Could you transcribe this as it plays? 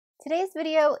Today's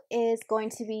video is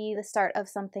going to be the start of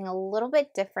something a little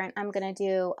bit different. I'm going to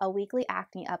do a weekly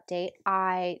acne update.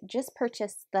 I just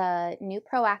purchased the new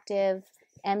Proactiv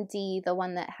MD, the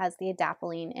one that has the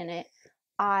adapalene in it.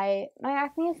 My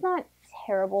acne is not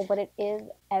terrible, but it is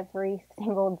every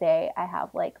single day. I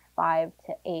have like 5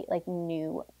 to 8 like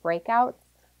new breakouts.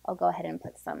 I'll go ahead and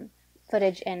put some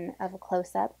footage in of a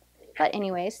close-up. But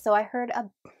anyways, so I heard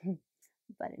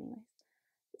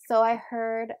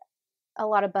a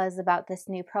lot of buzz about this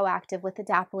new Proactiv with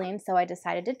Adapalene, so I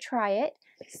decided to try it.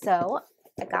 So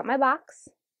I got my box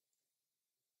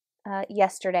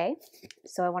yesterday,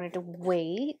 so I wanted to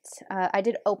wait. I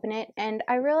did open it, and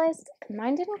I realized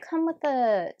mine didn't come with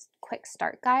a quick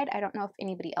start guide. I don't know if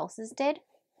anybody else's did.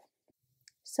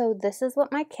 So this is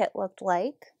what my kit looked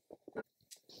like.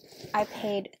 I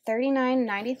paid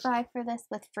 $39.95 for this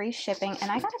with free shipping,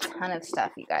 and I got a ton of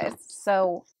stuff, you guys.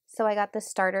 So I got the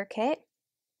starter kit.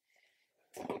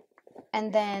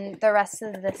 And then the rest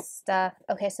of this stuff,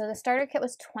 okay, so the starter kit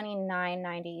was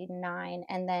 $29.99,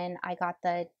 and then I got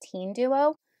the Teen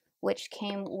Duo, which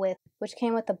came with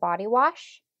the body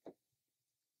wash,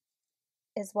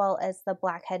 as well as the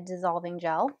Blackhead dissolving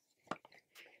gel.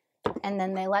 And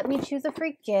then they let me choose a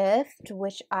free gift,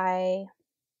 which it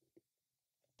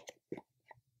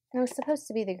was supposed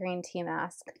to be the green tea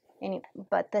mask,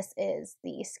 but this is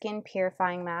the skin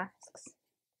purifying masks.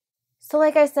 So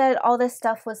like I said, all this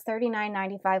stuff was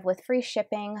 $39.95 with free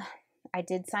shipping. I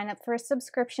did sign up for a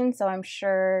subscription, so I'm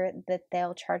sure that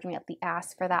they'll charge me up the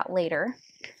ass for that later.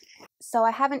 So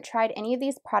I haven't tried any of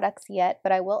these products yet,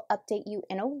 but I will update you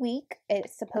in a week.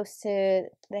 It's supposed to,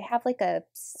 they have like a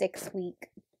 6-week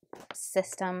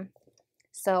system,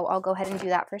 so I'll go ahead and do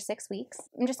that for 6 weeks.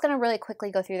 I'm just going to really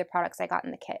quickly go through the products I got in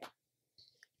the kit.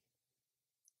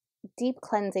 Deep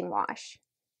cleansing wash.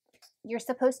 You're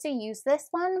supposed to use this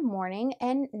one morning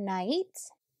and night.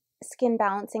 Skin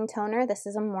balancing toner. This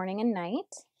is a morning and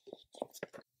night.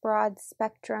 Broad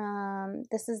spectrum.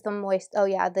 This is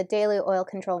the daily oil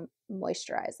control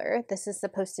moisturizer. This is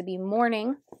supposed to be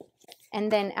morning.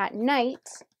 And then at night,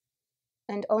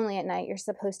 and only at night, you're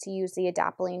supposed to use the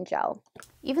Adapalene Gel.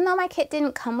 Even though my kit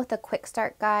didn't come with a quick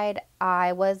start guide,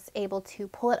 I was able to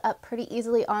pull it up pretty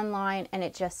easily online, and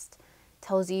it just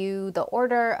tells you the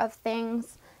order of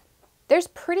things. There's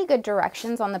pretty good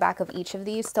directions on the back of each of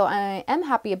these, so I am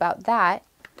happy about that,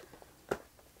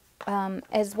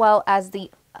 as well as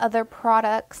the other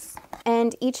products.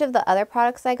 And each of the other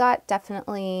products I got,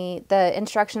 definitely, the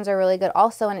instructions are really good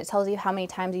also, and it tells you how many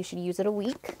times you should use it a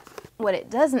week. What it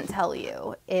doesn't tell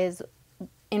you is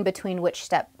in between which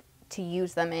step to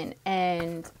use them in,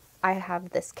 and I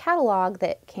have this catalog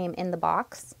that came in the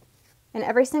box, and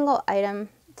every single item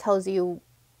tells you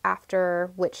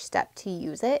after which step to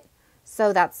use it.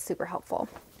 So that's super helpful.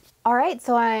 All right,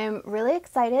 so I'm really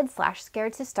excited /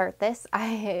 scared to start this.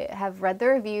 I have read the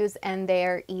reviews, and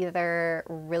they're either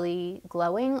really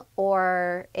glowing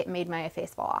or it made my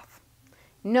face fall off.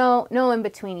 No in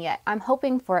between yet. I'm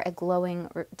hoping for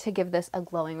to give this a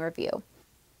glowing review.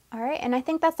 All right, and I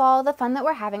think that's all the fun that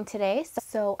we're having today.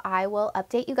 So I will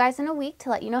update you guys in a week to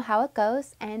let you know how it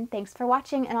goes. And thanks for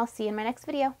watching, and I'll see you in my next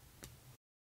video.